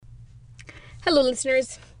Hello,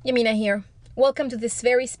 listeners. Yamina here. Welcome to this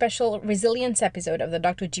very special resilience episode of the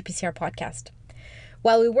Dr. GPCR podcast.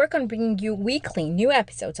 While we work on bringing you weekly new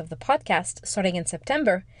episodes of the podcast starting in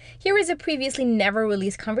September, here is a previously never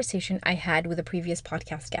released conversation I had with a previous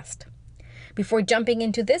podcast guest. Before jumping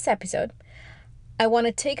into this episode, I want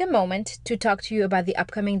to take a moment to talk to you about the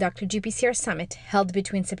upcoming Dr. GPCR Summit held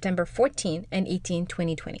between September 14 and 18,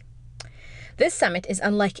 2020. This summit is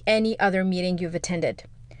unlike any other meeting you've attended,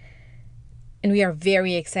 and we are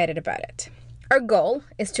very excited about it. Our goal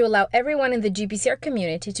is to allow everyone in the GPCR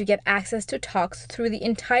community to get access to talks through the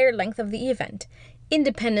entire length of the event,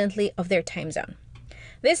 independently of their time zone.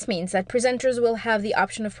 This means that presenters will have the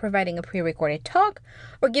option of providing a pre-recorded talk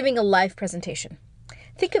or giving a live presentation.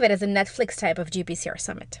 Think of it as a Netflix type of GPCR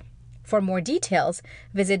summit. For more details,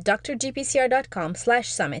 visit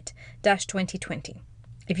drgpcr.com/summit-2020.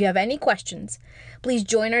 If you have any questions, please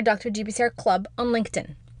join our Dr. GPCR Club on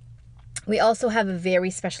LinkedIn. We also have a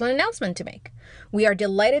very special announcement to make. We are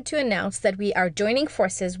delighted to announce that we are joining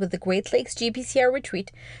forces with the Great Lakes GPCR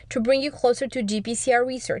Retreat to bring you closer to GPCR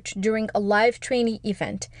research during a live trainee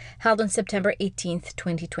event held on September 18th,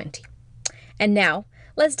 2020. And now,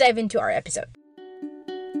 let's dive into our episode.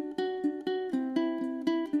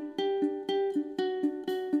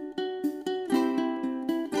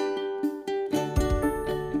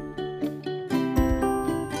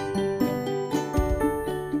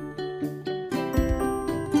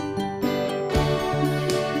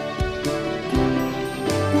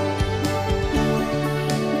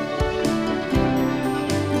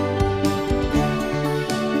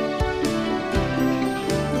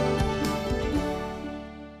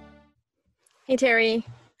 Hey, Terry.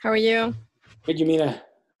 How are you? Good, Yamina.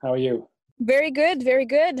 How are you? Very good, very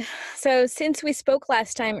good. So since we spoke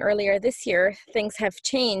last time earlier this year, things have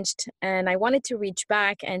changed, and I wanted to reach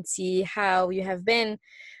back and see how you have been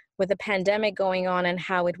with the pandemic going on and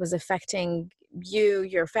how it was affecting you,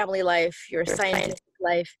 your family life, your scientific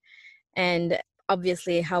life, and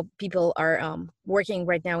obviously how people are working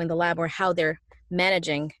right now in the lab or how they're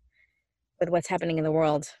managing with what's happening in the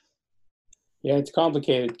world. Yeah, it's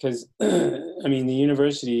complicated because, I mean, the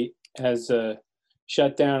university has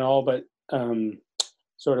shut down all but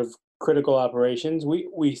sort of critical operations.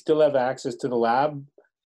 We still have access to the lab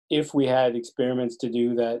if we had experiments to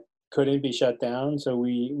do that couldn't be shut down. So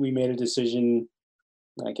we made a decision,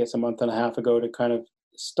 I guess, a month and a half ago to kind of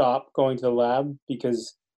stop going to the lab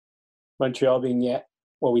because Montreal being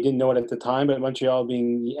well, we didn't know it at the time, but Montreal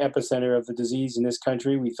being the epicenter of the disease in this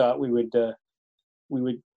country, we thought we would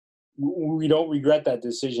we don't regret that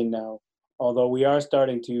decision now, although we are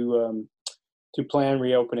starting to plan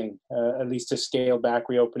reopening, at least to scale back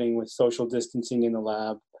reopening with social distancing in the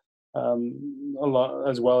lab,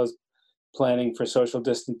 as well as planning for social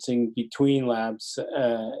distancing between labs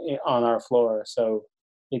on our floor. So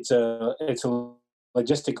it's a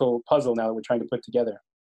logistical puzzle now that we're trying to put together.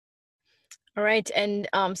 All right. And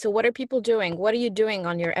so what are people doing? What are you doing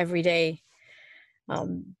on your everyday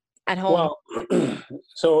at home? Well,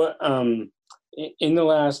 so in the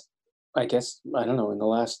last, I guess, I don't know, in the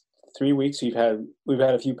last 3 weeks, we've had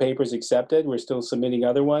a few papers accepted. We're still submitting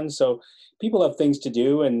other ones. So people have things to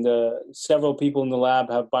do, and several people in the lab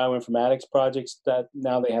have bioinformatics projects that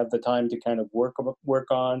now they have the time to kind of work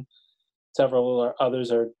on. Several others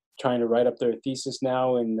are trying to write up their thesis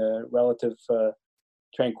now in relative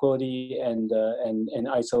tranquility and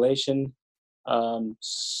isolation.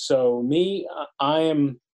 So me, I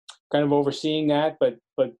am kind of overseeing that, but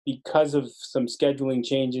because of some scheduling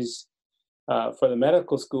changes for the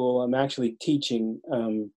medical school, I'm actually teaching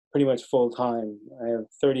pretty much full time. I have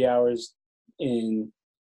 30 hours in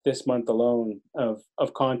this month alone of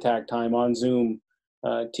contact time on Zoom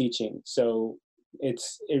teaching. So it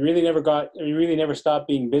really never stopped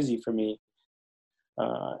being busy for me.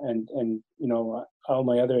 And you know, all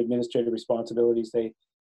my other administrative responsibilities, they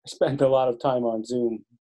spend a lot of time on Zoom.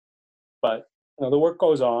 But you know, the work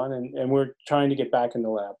goes on, and we're trying to get back in the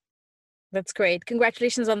lab. That's great.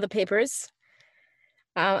 Congratulations on the papers.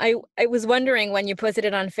 I was wondering when you posted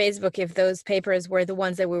it on Facebook if those papers were the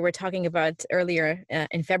ones that we were talking about earlier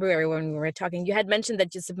in February when we were talking. You had mentioned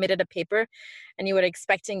that you submitted a paper and you were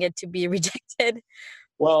expecting it to be rejected.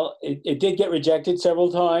 Well, it did get rejected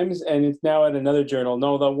several times, and it's now at another journal.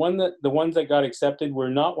 No, the ones that got accepted were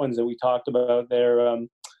not ones that we talked about. They're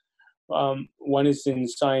one is in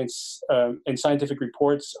scientific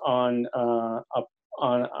reports on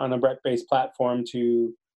a Brett-based platform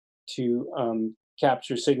to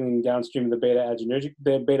capture signaling downstream of the beta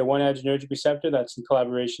 1 adrenergic receptor. That's in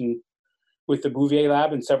collaboration with the Bouvier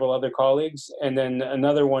Lab and several other colleagues. And then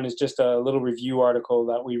another one is just a little review article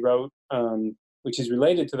that we wrote which is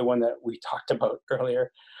related to the one that we talked about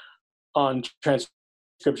earlier on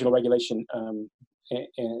transcriptional regulation,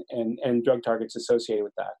 and drug targets associated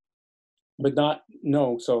with that. But not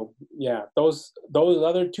no. So yeah, those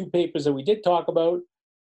other two papers that we did talk about,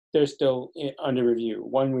 they're still under review.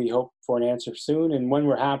 One we hope for an answer soon, and one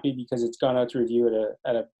we're happy because it's gone out to review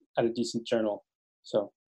at a decent journal.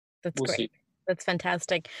 So That's we'll great. see. That's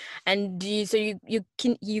fantastic. And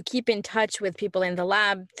you keep in touch with people in the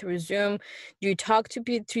lab through Zoom? Do you talk to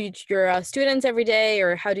your students every day,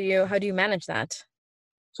 or how do you manage that?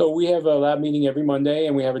 So we have a lab meeting every Monday,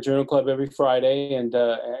 and we have a journal club every Friday, and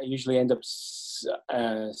I usually end up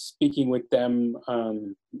speaking with them,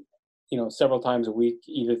 several times a week,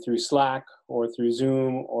 either through Slack or through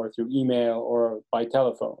Zoom or through email or by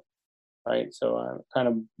telephone, right? So I'm kind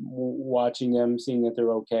of watching them, seeing that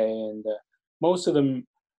they're okay, and most of them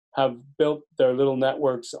have built their little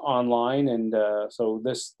networks online, and so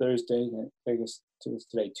this Thursday, I guess it's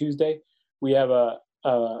today, Tuesday, we have a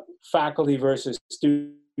faculty versus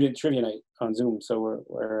student trivia night on Zoom. So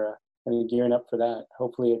we're kind of gearing up for that.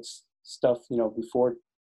 Hopefully it's stuff, before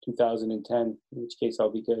 2010, in which case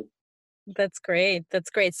I'll be good. That's great.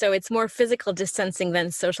 That's great. So it's more physical distancing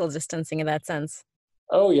than social distancing in that sense.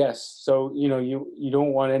 Oh yes. So you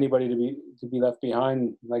don't want anybody to be left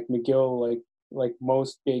behind. Like McGill, like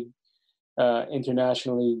most big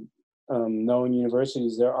internationally known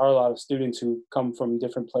universities, there are a lot of students who come from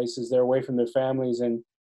different places. They're away from their families, and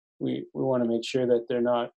we want to make sure that they're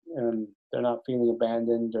not feeling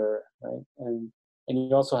abandoned, or right. And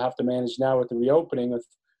you also have to manage now with the reopening with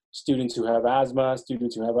students who have asthma,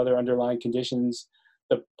 students who have other underlying conditions,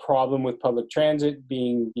 the problem with public transit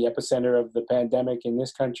being the epicenter of the pandemic in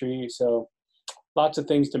this country. So lots of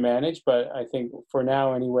things to manage, but I think for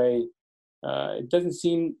now anyway, it doesn't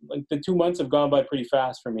seem like the 2 months have gone by pretty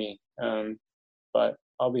fast for me. But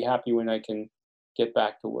I'll be happy when I can get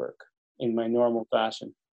back to work in my normal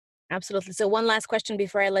fashion. Absolutely. So one last question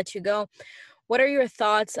before I let you go. What are your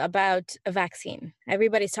thoughts about a vaccine?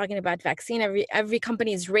 Everybody's talking about vaccine. Every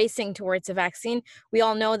company is racing towards a vaccine. We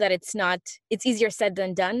all know that it's easier said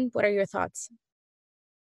than done. What are your thoughts?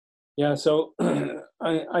 Yeah, so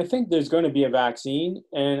I think there's going to be a vaccine,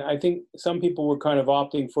 and I think some people were kind of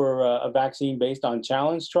opting for a vaccine based on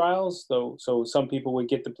challenge trials. So some people would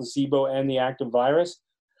get the placebo and the active virus.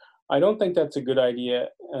 I don't think that's a good idea,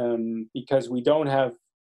 because we don't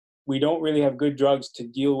really have good drugs to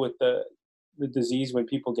deal with the disease when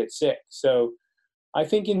people get sick. So I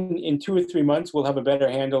think in 2 or 3 months we'll have a better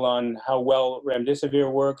handle on how well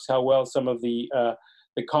remdesivir works, how well some of the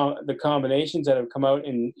combinations that have come out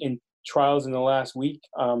in trials in the last week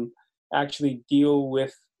actually deal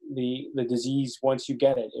with the disease once you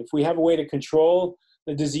get it. If we have a way to control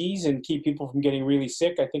the disease and keep people from getting really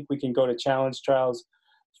sick, I think we can go to challenge trials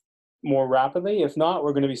more rapidly. If not,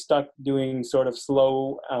 we're going to be stuck doing sort of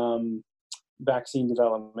slow vaccine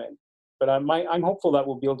development. But I'm hopeful that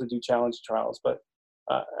we'll be able to do challenge trials. But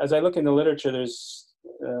as I look in the literature, there's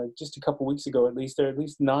just a couple weeks ago, there are at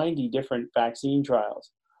least 90 different vaccine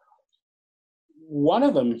trials. One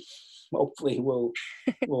of them, hopefully, will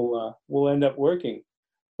end up working.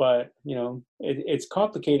 But it's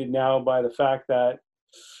complicated now by the fact that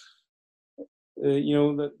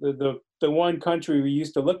the one country we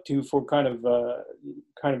used to look to for kind of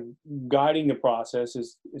guiding the process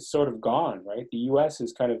is sort of gone, right? The U.S.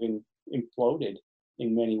 is kind of imploded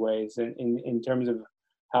in many ways, in terms of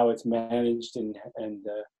how it's managed and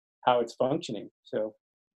how it's functioning. So,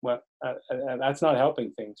 that's not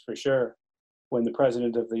helping things for sure. When the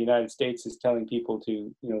president of the United States is telling people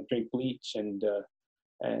to drink bleach and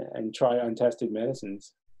try untested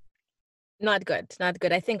medicines. Not good. Not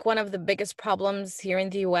good. I think one of the biggest problems here in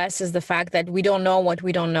the US is the fact that we don't know what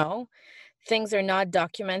we don't know. Things are not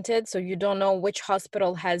documented, so you don't know which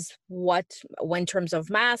hospital has what in terms of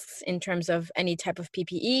masks, in terms of any type of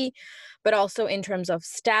PPE, but also in terms of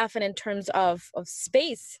staff and in terms of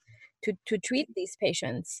space to treat these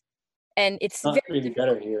patients. And it's Not very really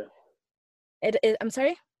better here. I'm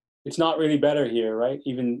sorry? It's not really better here, right?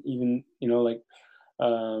 Even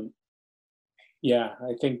yeah,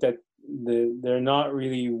 I think that they're not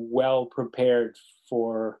really well prepared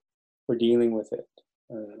for dealing with it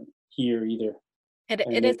here either, It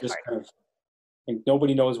and they're is just hard. kind of like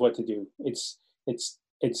nobody knows what to do. It's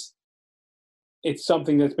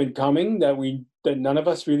something that's been coming that none of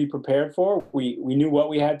us really prepared for. We knew what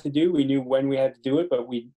we had to do, we knew when we had to do it, but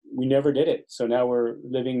we never did it. So now we're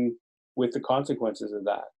living with the consequences of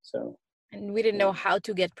that. So And we didn't yeah. know how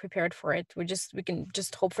to get prepared for it. We can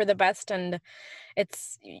just hope for the best. And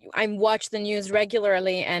I watch the news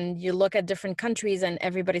regularly, and you look at different countries and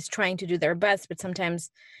everybody's trying to do their best, but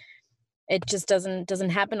sometimes it just doesn't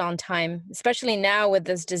happen on time, especially now with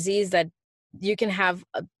this disease that you can have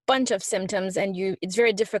a bunch of symptoms and it's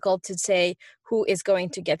very difficult to say who is going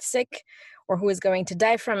to get sick or who is going to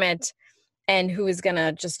die from it and who is going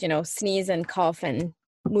to just, sneeze and cough and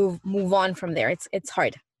move on from there. It's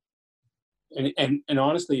hard. And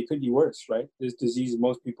honestly, it could be worse, right? This disease,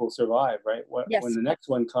 most people survive, right? Yes. When the next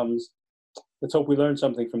one comes, let's hope we learn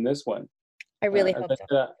something from this one. I really hope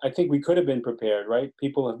so. I think we could have been prepared, right?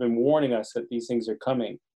 People have been warning us that these things are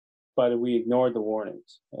coming, but we ignored the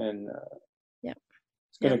warnings. And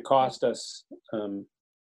it's going to cost us,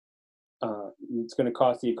 it's going to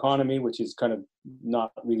cost the economy, which is kind of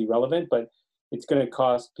not really relevant, but it's going to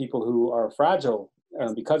cost people who are fragile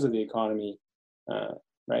because of the economy,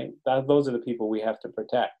 right? Those are the people we have to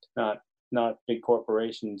protect, not big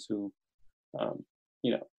corporations who,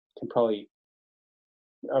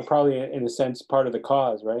 are probably in a sense part of the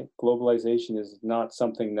cause, right? Globalization is not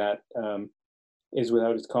something that is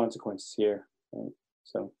without its consequences here, right?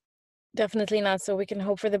 So definitely not. So we can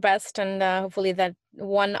hope for the best, and hopefully that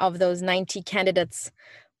one of those 90 candidates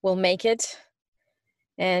will make it,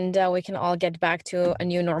 and we can all get back to a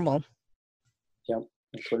new normal. Yep,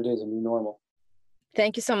 that's what it is, a new normal.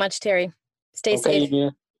 Thank you so much, Terry. Stay safe.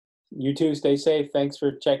 Yamina. You too. Stay safe. Thanks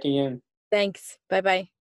for checking in. Thanks. Bye-bye.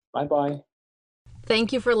 Bye-bye.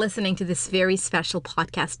 Thank you for listening to this very special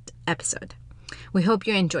podcast episode. We hope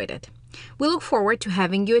you enjoyed it. We look forward to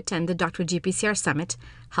having you attend the Dr. GPCR Summit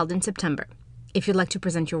held in September. If you'd like to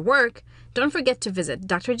present your work, don't forget to visit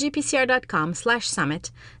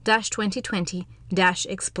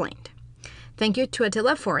drgpcr.com/summit-2020-explained. Thank you to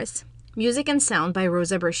Attila Forrest. Music and sound by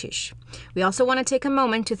Rosa Bershish. We also want to take a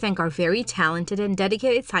moment to thank our very talented and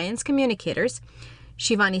dedicated science communicators,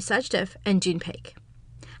 Shivani Sajdev and Jean Paik.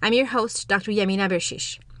 I'm your host, Dr. Yamina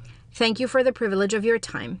Bershish. Thank you for the privilege of your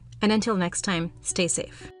time, and until next time, stay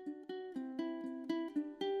safe.